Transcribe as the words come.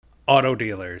Auto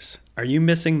dealers, are you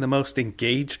missing the most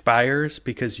engaged buyers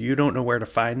because you don't know where to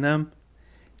find them?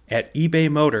 At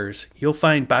eBay Motors, you'll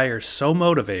find buyers so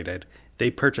motivated they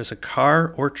purchase a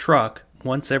car or truck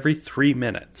once every 3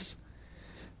 minutes.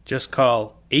 Just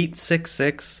call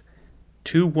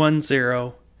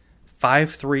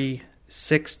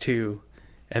 866-210-5362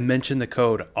 and mention the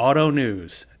code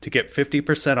AUTONEWS to get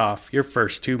 50% off your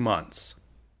first 2 months.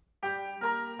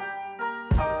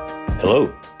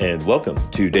 Hello, and welcome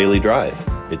to Daily Drive.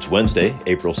 It's Wednesday,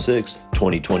 April 6th,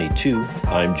 2022.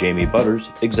 I'm Jamie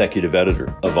Butters, Executive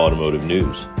Editor of Automotive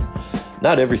News.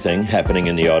 Not everything happening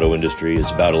in the auto industry is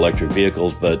about electric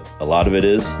vehicles, but a lot of it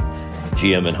is.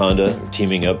 GM and Honda are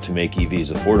teaming up to make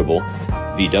EVs affordable.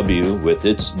 VW, with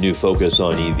its new focus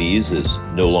on EVs, is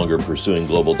no longer pursuing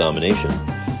global domination.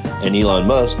 And Elon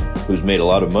Musk, who's made a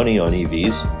lot of money on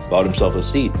EVs, bought himself a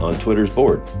seat on Twitter's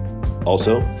board.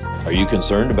 Also, are you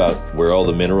concerned about where all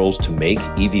the minerals to make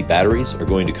EV batteries are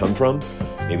going to come from?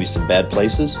 Maybe some bad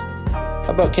places? How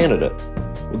about Canada?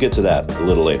 We'll get to that a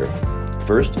little later.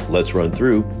 First, let's run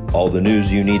through all the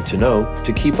news you need to know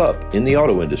to keep up in the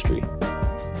auto industry.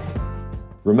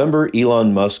 Remember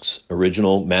Elon Musk's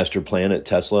original master plan at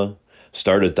Tesla?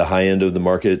 Start at the high end of the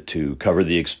market to cover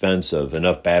the expense of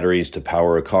enough batteries to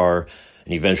power a car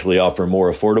and eventually offer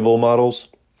more affordable models?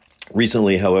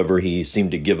 Recently, however, he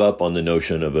seemed to give up on the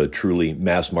notion of a truly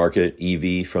mass-market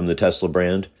EV from the Tesla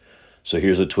brand. So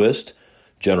here's a twist.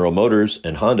 General Motors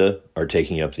and Honda are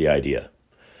taking up the idea.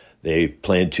 They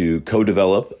plan to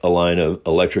co-develop a line of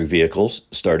electric vehicles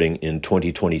starting in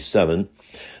 2027.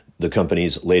 The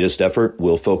company's latest effort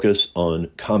will focus on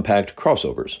compact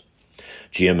crossovers.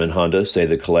 GM and Honda say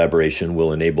the collaboration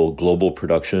will enable global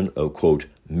production of, quote,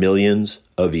 millions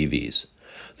of EVs.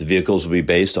 The vehicles will be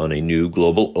based on a new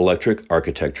global electric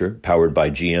architecture powered by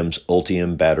GM's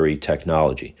Ultium battery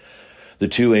technology. The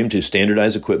two aim to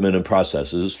standardize equipment and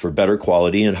processes for better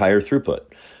quality and higher throughput.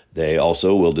 They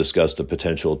also will discuss the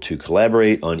potential to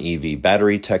collaborate on EV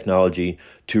battery technology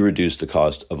to reduce the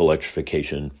cost of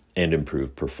electrification and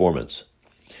improve performance.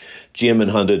 GM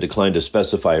and Honda declined to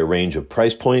specify a range of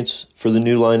price points for the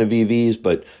new line of EVs,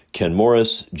 but Ken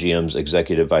Morris, GM's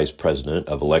Executive Vice President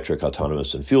of Electric,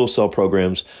 Autonomous, and Fuel Cell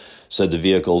Programs, said the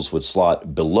vehicles would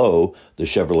slot below the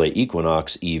Chevrolet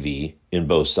Equinox EV in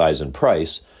both size and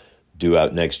price. Due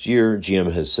out next year,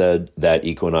 GM has said that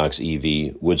Equinox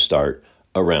EV would start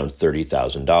around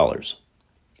 $30,000.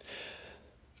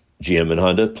 GM and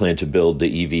Honda plan to build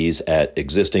the EVs at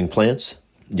existing plants.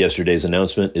 Yesterday's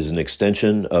announcement is an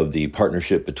extension of the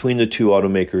partnership between the two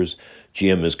automakers.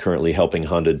 GM is currently helping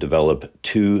Honda develop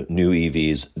 2 new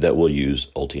EVs that will use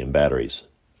Ultium batteries.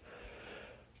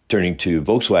 Turning to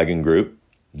Volkswagen Group,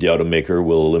 the automaker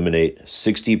will eliminate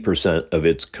 60% of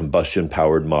its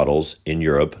combustion-powered models in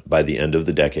Europe by the end of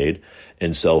the decade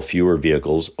and sell fewer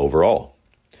vehicles overall.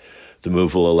 The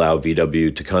move will allow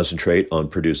VW to concentrate on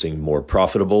producing more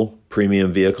profitable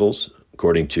premium vehicles,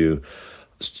 according to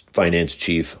Finance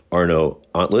Chief Arno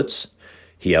Antlitz.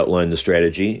 He outlined the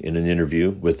strategy in an interview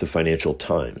with the Financial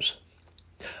Times.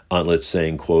 Antlitz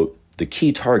saying, quote, "The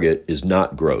key target is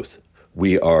not growth.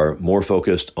 We are more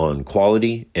focused on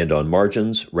quality and on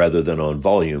margins rather than on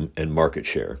volume and market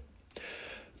share."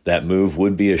 That move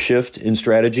would be a shift in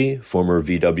strategy. Former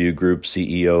VW Group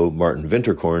CEO Martin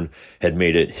Winterkorn had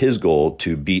made it his goal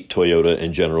to beat Toyota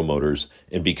and General Motors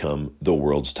and become the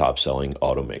world's top-selling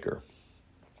automaker.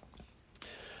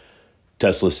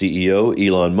 Tesla CEO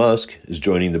Elon Musk is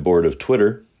joining the board of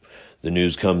Twitter. The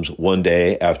news comes one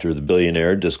day after the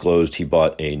billionaire disclosed he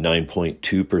bought a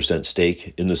 9.2%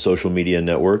 stake in the social media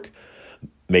network,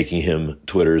 making him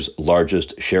Twitter's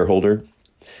largest shareholder.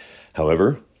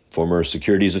 However, former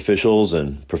securities officials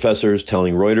and professors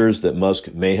telling Reuters that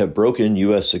Musk may have broken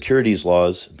U.S. securities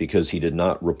laws because he did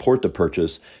not report the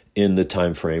purchase in the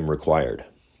time frame required.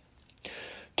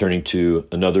 Turning to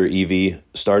another EV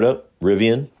startup,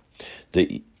 Rivian.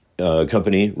 The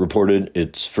company reported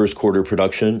its first quarter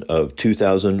production of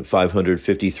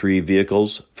 2,553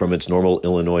 vehicles from its Normal,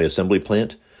 Illinois assembly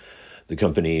plant. The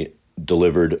company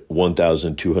delivered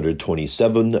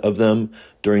 1,227 of them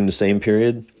during the same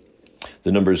period.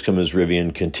 The numbers come as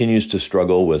Rivian continues to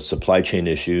struggle with supply chain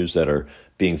issues that are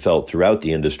being felt throughout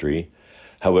the industry.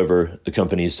 However, the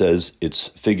company says its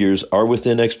figures are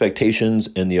within expectations,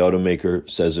 and the automaker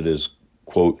says it is,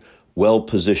 quote,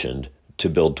 well-positioned to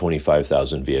build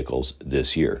 25,000 vehicles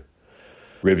this year.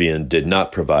 Rivian did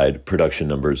not provide production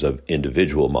numbers of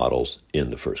individual models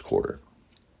in the first quarter.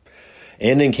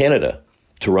 And in Canada,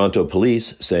 Toronto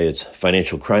police say its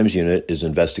financial crimes unit is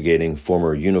investigating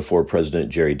former Unifor president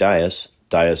Jerry Dias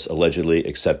Dias allegedly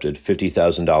accepted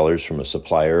 $50,000 from a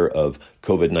supplier of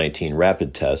COVID-19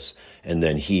 rapid tests, and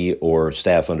then he or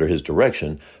staff under his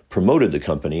direction promoted the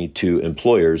company to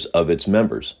employers of its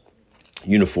members.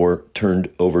 Unifor turned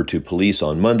over to police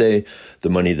on Monday the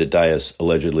money that Dias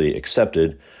allegedly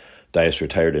accepted. Dias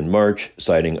retired in March,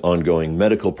 citing ongoing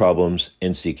medical problems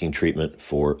and seeking treatment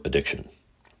for addiction.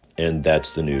 And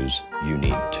that's the news you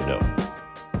need to know.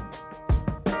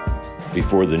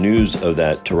 Before the news of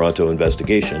that Toronto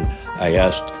investigation, I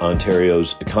asked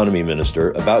Ontario's economy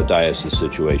minister about Dias'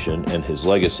 situation and his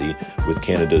legacy with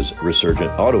Canada's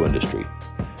resurgent auto industry.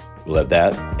 We'll have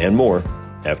that and more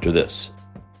after this.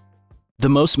 The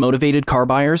most motivated car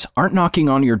buyers aren't knocking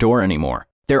on your door anymore.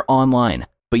 They're online,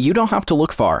 but you don't have to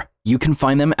look far. You can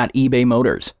find them at eBay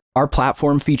Motors. Our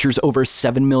platform features over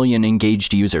 7 million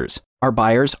engaged users. Our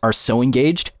buyers are so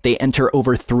engaged, they enter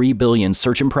over 3 billion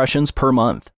search impressions per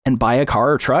month and buy a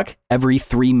car or truck every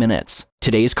 3 minutes.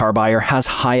 Today's car buyer has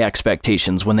high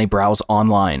expectations when they browse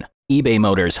online. eBay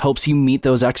Motors helps you meet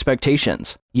those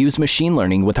expectations. Use machine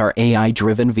learning with our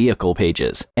AI-driven vehicle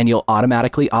pages, and you'll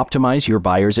automatically optimize your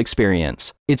buyer's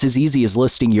experience. It's as easy as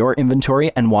listing your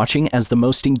inventory and watching as the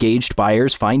most engaged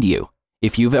buyers find you.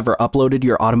 If you've ever uploaded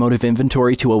your automotive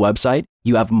inventory to a website,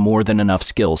 you have more than enough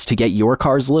skills to get your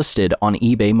cars listed on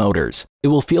eBay Motors. It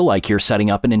will feel like you're setting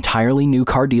up an entirely new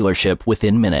car dealership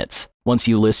within minutes. Once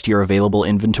you list your available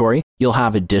inventory, you'll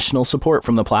have additional support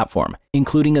from the platform,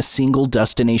 including a single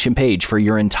destination page for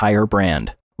your entire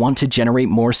brand. Want to generate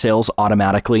more sales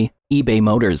automatically? eBay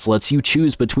Motors lets you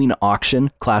choose between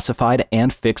auction, classified,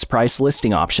 and fixed price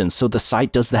listing options so the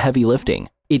site does the heavy lifting.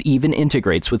 It even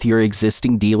integrates with your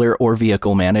existing dealer or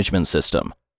vehicle management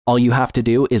system. All you have to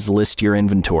do is list your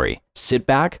inventory, sit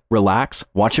back, relax,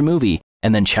 watch a movie,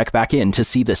 and then check back in to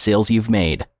see the sales you've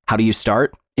made. How do you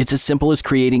start? It's as simple as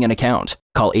creating an account.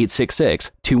 Call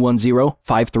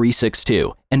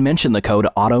 866-210-5362 and mention the code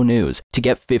AUTONEWS to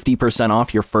get 50%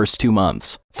 off your first 2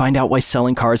 months. Find out why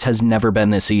selling cars has never been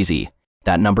this easy.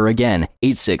 That number again,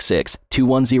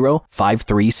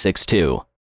 866-210-5362.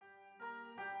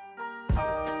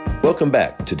 Welcome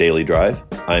back to Daily Drive.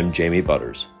 I'm Jamie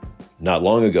Butters. Not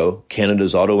long ago,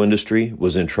 Canada's auto industry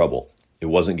was in trouble. It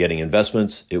wasn't getting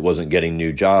investments, it wasn't getting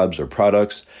new jobs or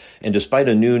products, and despite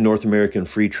a new North American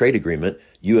free trade agreement,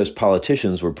 U.S.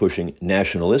 politicians were pushing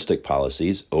nationalistic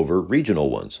policies over regional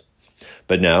ones.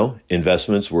 But now,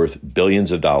 investments worth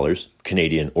billions of dollars,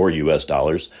 Canadian or U.S.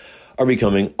 dollars, are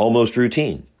becoming almost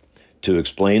routine. To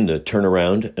explain the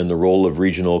turnaround and the role of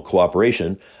regional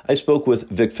cooperation, I spoke with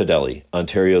Vic Fedeli,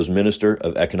 Ontario's Minister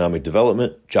of Economic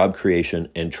Development, Job Creation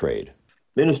and Trade.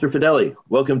 Minister Fedeli,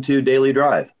 welcome to Daily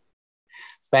Drive.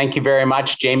 Thank you very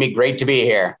much, Jamie. Great to be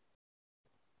here.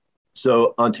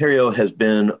 So Ontario has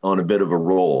been on a bit of a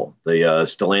roll. The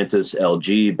Stellantis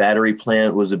LG battery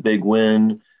plant was a big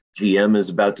win. GM is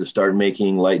about to start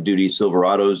making light-duty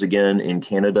Silverados again in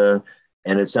Canada.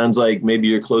 And it sounds like maybe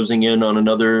you're closing in on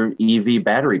another EV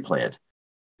battery plant.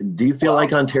 Do you feel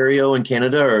like Ontario and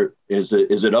Canada, is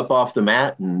it up off the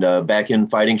mat and back in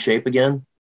fighting shape again?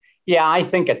 Yeah, I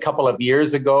think a couple of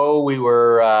years ago, we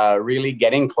were really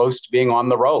getting close to being on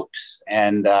the ropes.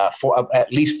 And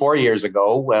at least 4 years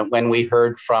ago, when we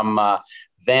heard from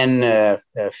then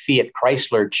Fiat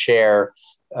Chrysler chair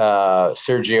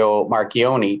Sergio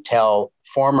Marchionne tell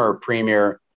former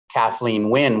Premier Kathleen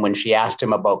Wynne when she asked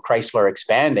him about Chrysler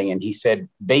expanding. And he said,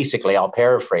 basically, I'll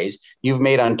paraphrase, you've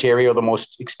made Ontario the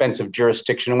most expensive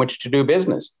jurisdiction in which to do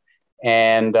business.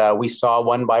 And we saw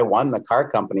one by one the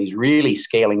car companies really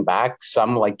scaling back,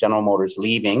 some like General Motors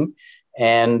leaving.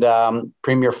 And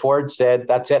Premier Ford said,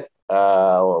 that's it.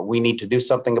 We need to do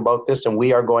something about this. And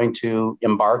we are going to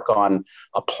embark on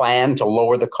a plan to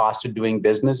lower the cost of doing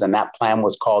business. And that plan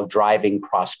was called Driving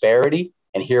Prosperity.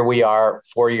 And here we are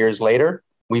 4 years later.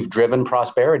 We've driven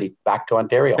prosperity back to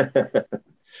Ontario.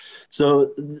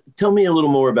 So tell me a little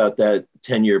more about that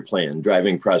 10-year plan,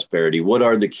 Driving Prosperity. What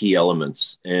are the key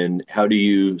elements and how do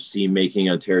you see making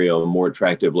Ontario a more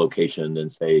attractive location than,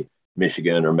 say,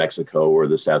 Michigan or Mexico or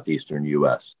the southeastern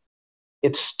U.S.?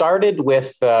 It started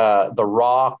with the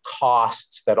raw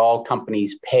costs that all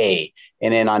companies pay.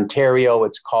 And in Ontario,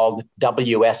 it's called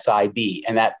WSIB.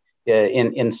 And that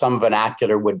in some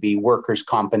vernacular would be workers'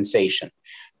 compensation.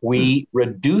 We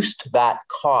reduced that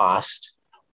cost,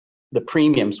 the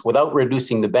premiums, without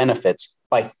reducing the benefits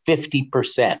by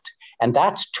 50%. And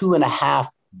that's $2.5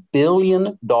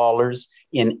 billion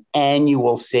in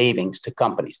annual savings to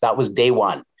companies. That was day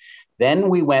one. Then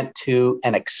we went to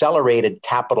an accelerated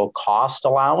capital cost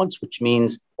allowance, which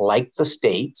means, like the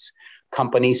States,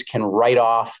 companies can write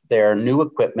off their new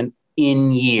equipment in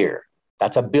year.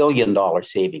 That's $1 billion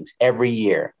savings every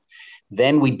year.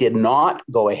 Then we did not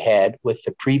go ahead with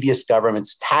the previous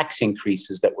government's tax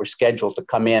increases that were scheduled to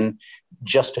come in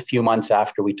just a few months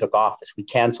after we took office. We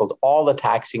canceled all the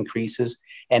tax increases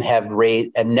and have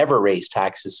raised and never raised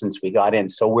taxes since we got in.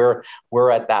 So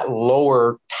we're at that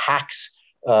lower tax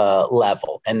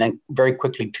level. And then very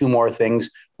quickly, two more things.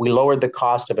 We lowered the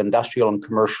cost of industrial and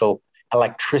commercial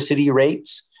electricity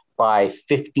rates by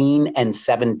 15 and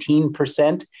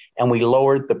 17%. And we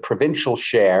lowered the provincial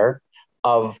share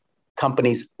of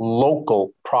companies'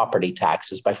 local property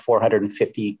taxes by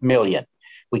 $450 million.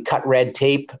 We cut red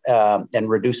tape and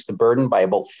reduced the burden by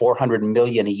about $400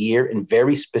 million a year in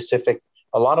very specific,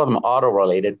 a lot of them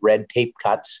auto-related red tape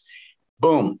cuts.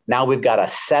 Boom. Now we've got a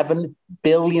 $7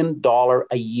 billion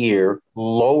a year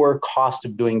lower cost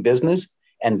of doing business.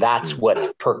 And that's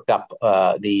what perked up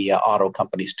the auto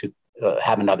companies to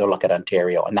have another look at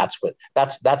Ontario. And that's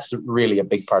really a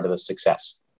big part of the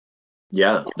success.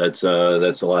 Yeah, that's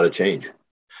a lot of change.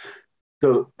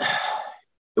 So,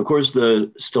 of course,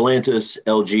 the Stellantis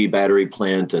LG battery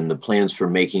plant and the plans for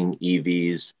making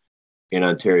EVs in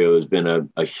Ontario has been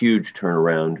a huge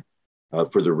turnaround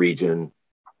for the region.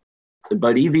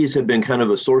 But EVs have been kind of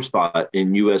a sore spot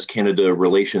in U.S.-Canada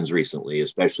relations recently,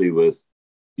 especially with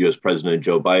U.S. President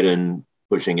Joe Biden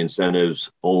pushing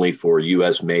incentives only for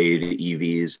U.S.-made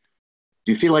EVs.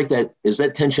 Do you feel like is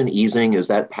that tension easing? Is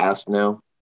that past now?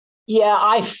 Yeah,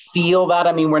 I feel that.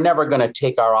 I mean, we're never going to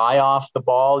take our eye off the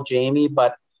ball, Jamie,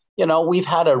 but, we've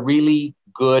had a really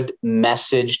good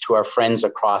message to our friends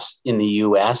across in the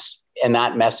U.S., and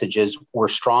that message is we're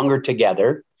stronger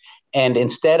together. And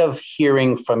instead of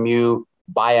hearing from you,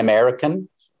 buy American,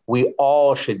 we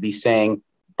all should be saying,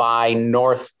 buy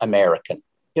North American.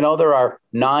 There are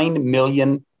 9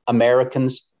 million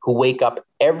Americans who wake up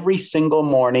every single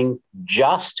morning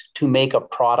just to make a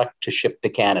product to ship to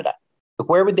Canada.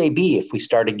 Where would they be if we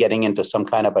started getting into some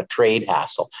kind of a trade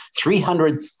hassle?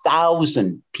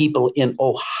 300,000 people in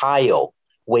Ohio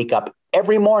wake up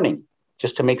every morning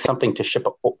just to make something to ship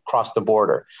across the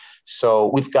border. So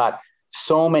we've got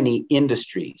so many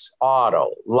industries,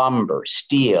 auto, lumber,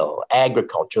 steel,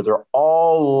 agriculture, they're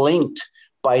all linked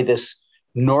by this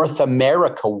North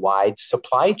America-wide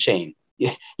supply chain.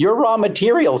 Your raw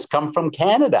materials come from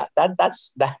Canada. That's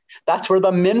where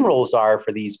the minerals are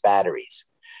for these batteries.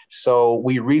 So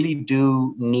we really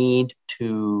do need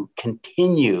to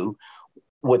continue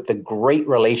with the great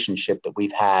relationship that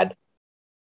we've had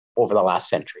over the last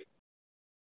century.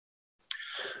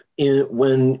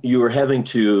 When you were having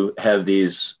to have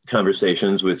these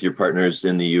conversations with your partners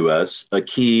in the U.S., a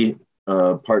key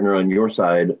partner on your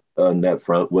side on that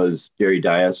front was Jerry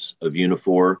Dias of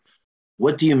Unifor.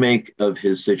 What do you make of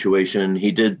his situation?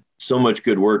 He did so much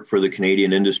good work for the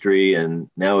Canadian industry, and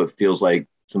now it feels like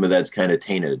some of that's kind of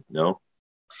tainted, no?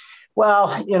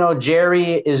 Well,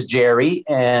 Jerry is Jerry,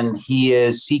 and he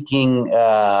is seeking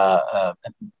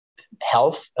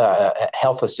health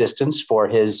assistance for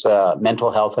his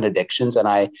mental health and addictions. And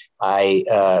I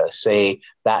say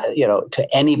that, to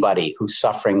anybody who's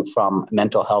suffering from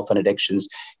mental health and addictions,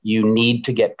 you need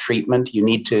to get treatment. You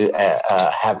need to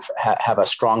have a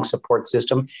strong support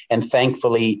system. And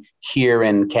thankfully, here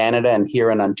in Canada and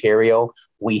here in Ontario,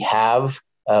 we have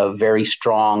a very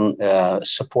strong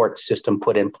support system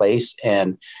put in place.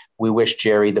 And we wish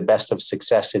Jerry the best of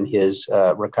success in his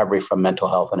recovery from mental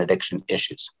health and addiction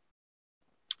issues.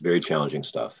 Very challenging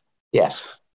stuff. Yes.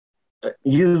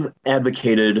 You've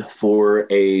advocated for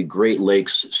a Great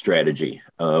Lakes strategy,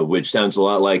 which sounds a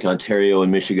lot like Ontario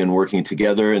and Michigan working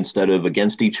together instead of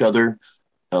against each other.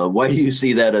 Why do you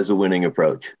see that as a winning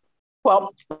approach?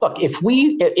 Well, look,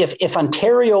 if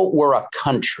Ontario were a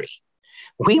country,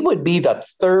 we would be the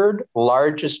third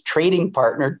largest trading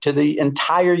partner to the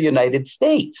entire United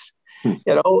States.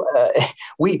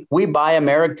 We buy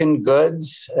American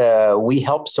goods. We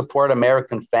help support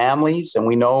American families, and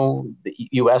we know the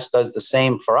U.S. does the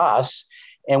same for us.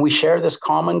 And we share this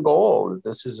common goal.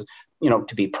 This is,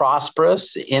 to be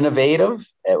prosperous, innovative.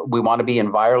 We want to be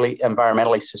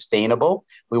environmentally sustainable.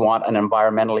 We want an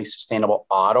environmentally sustainable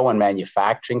auto and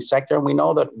manufacturing sector. And we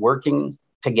know that working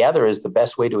together is the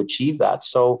best way to achieve that.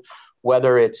 So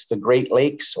whether it's the Great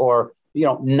Lakes or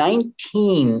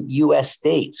 19 U.S.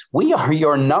 states. We are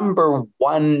your number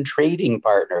one trading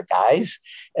partner, guys.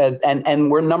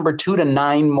 And we're number 2 to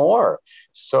 9 more.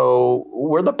 So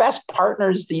we're the best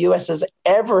partners the U.S. has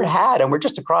ever had. And we're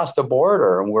just across the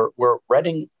border. And we're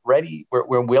ready.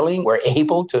 We're willing, we're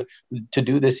able to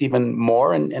do this even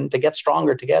more and to get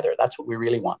stronger together. That's what we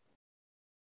really want.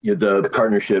 The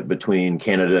partnership between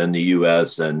Canada and the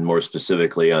U.S., and more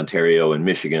specifically Ontario and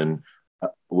Michigan,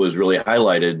 was really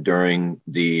highlighted during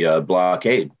the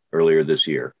blockade earlier this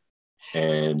year.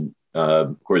 And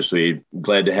Of course, we're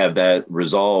glad to have that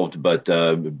resolved, but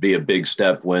be a big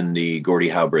step when the Gordie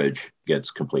Howe Bridge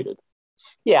gets completed.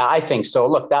 Yeah, I think so.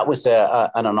 Look, that was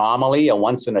an anomaly, a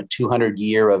once in a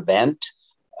 200-year event.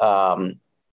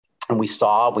 And we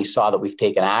saw that we've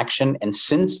taken action. And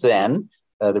since then,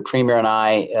 the Premier and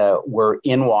I were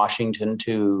in Washington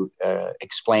to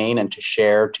explain and to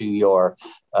share to your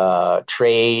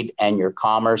trade and your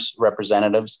commerce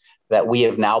representatives that we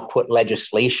have now put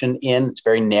legislation in. It's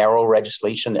very narrow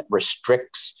legislation that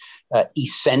restricts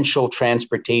essential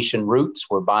transportation routes.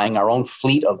 We're buying our own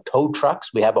fleet of tow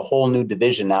trucks. We have a whole new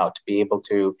division now to be able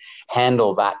to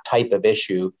handle that type of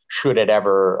issue should it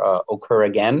ever occur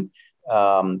again.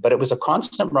 But it was a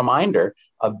constant reminder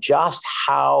of just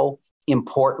how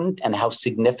important and how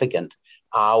significant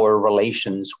our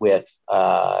relations with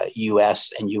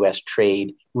U.S. and U.S.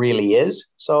 trade really is.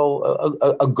 So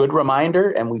a good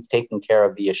reminder, and we've taken care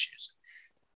of the issues.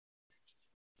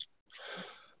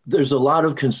 There's a lot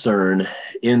of concern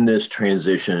in this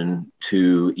transition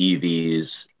to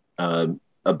EVs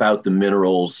about the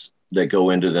minerals that go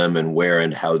into them and where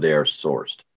and how they are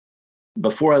sourced.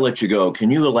 Before I let you go, can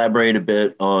you elaborate a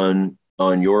bit on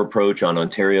your approach, on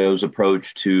Ontario's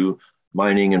approach to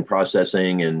mining and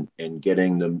processing and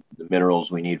getting the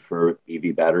minerals we need for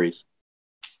EV batteries?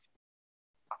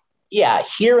 Yeah,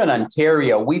 here in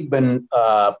Ontario, we've been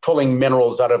pulling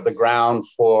minerals out of the ground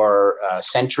for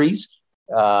centuries.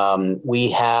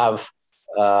 We have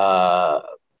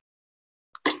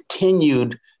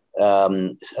continued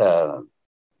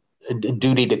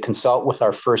duty to consult with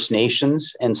our First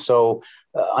Nations. And so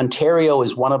Ontario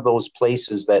is one of those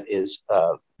places that is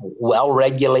well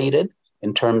regulated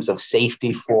in terms of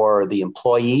safety for the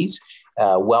employees,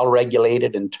 well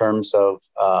regulated in terms of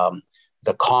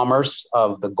the commerce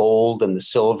of the gold and the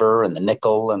silver and the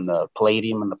nickel and the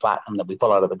palladium and the platinum that we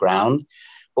pull out of the ground.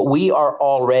 But we are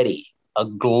already a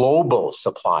global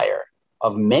supplier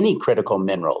of many critical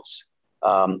minerals.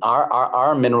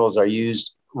 Our minerals are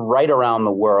used right around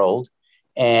the world.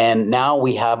 And now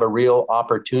we have a real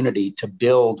opportunity to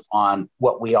build on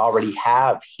what we already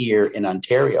have here in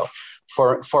Ontario.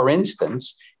 For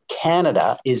instance,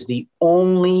 Canada is the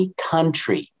only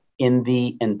country in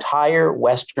the entire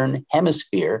Western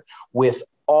Hemisphere with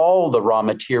all the raw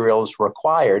materials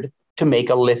required to make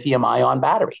a lithium-ion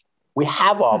battery. We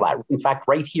have all that. In fact,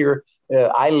 right here,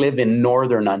 I live in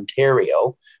northern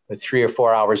Ontario, 3 or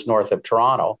 4 hours north of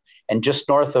Toronto, and just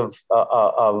north of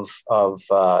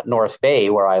North Bay,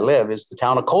 where I live, is the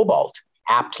town of Cobalt,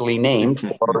 aptly named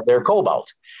for their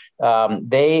cobalt.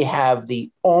 They have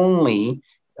the only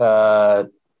North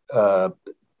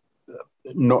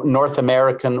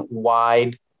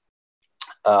American-wide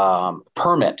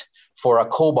permit for a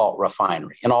cobalt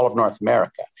refinery in all of North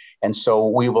America. And so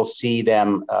we will see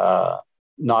them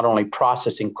not only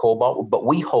processing cobalt, but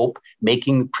we hope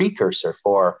making the precursor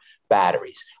for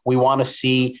batteries. We want to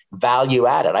see value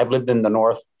added. I've lived in the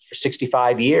North for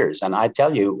 65 years, and I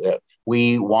tell you,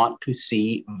 we want to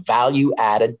see value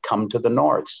added come to the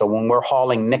North. So when we're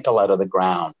hauling nickel out of the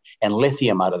ground and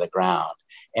lithium out of the ground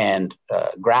and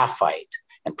graphite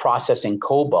and processing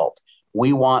cobalt,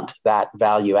 we want that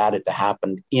value added to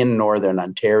happen in Northern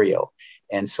Ontario.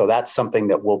 And so that's something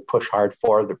that we'll push hard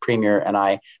for. The Premier and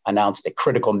I announced a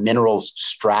critical minerals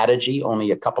strategy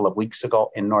only a couple of weeks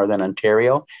ago in Northern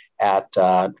Ontario at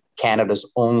Canada's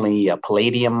only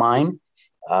palladium mine.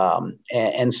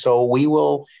 And so we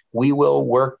will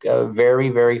work very,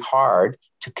 very hard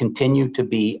to continue to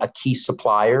be a key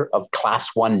supplier of Class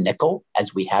 1 nickel,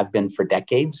 as we have been for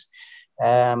decades.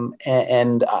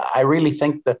 And I really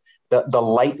think that the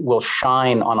light will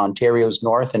shine on Ontario's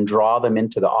North and draw them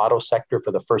into the auto sector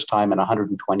for the first time in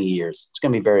 120 years. It's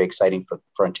going to be very exciting for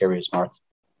Ontario's North.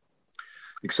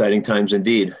 Exciting times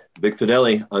indeed. Vic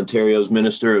Fedeli, Ontario's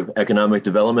Minister of Economic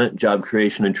Development, Job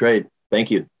Creation and Trade. Thank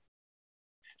you.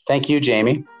 Thank you,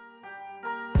 Jamie.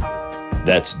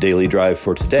 That's Daily Drive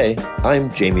for today.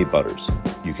 I'm Jamie Butters.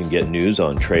 You can get news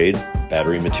on trade,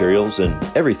 battery materials, and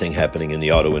everything happening in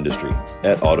the auto industry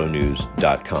at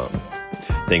autonews.com.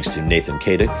 Thanks to Nathan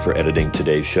Kadick for editing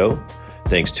today's show.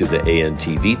 Thanks to the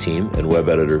ANTV team and web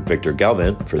editor Victor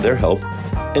Galvan for their help.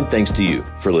 And thanks to you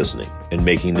for listening and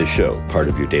making this show part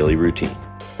of your daily routine.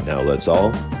 Now let's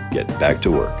all get back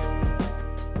to work.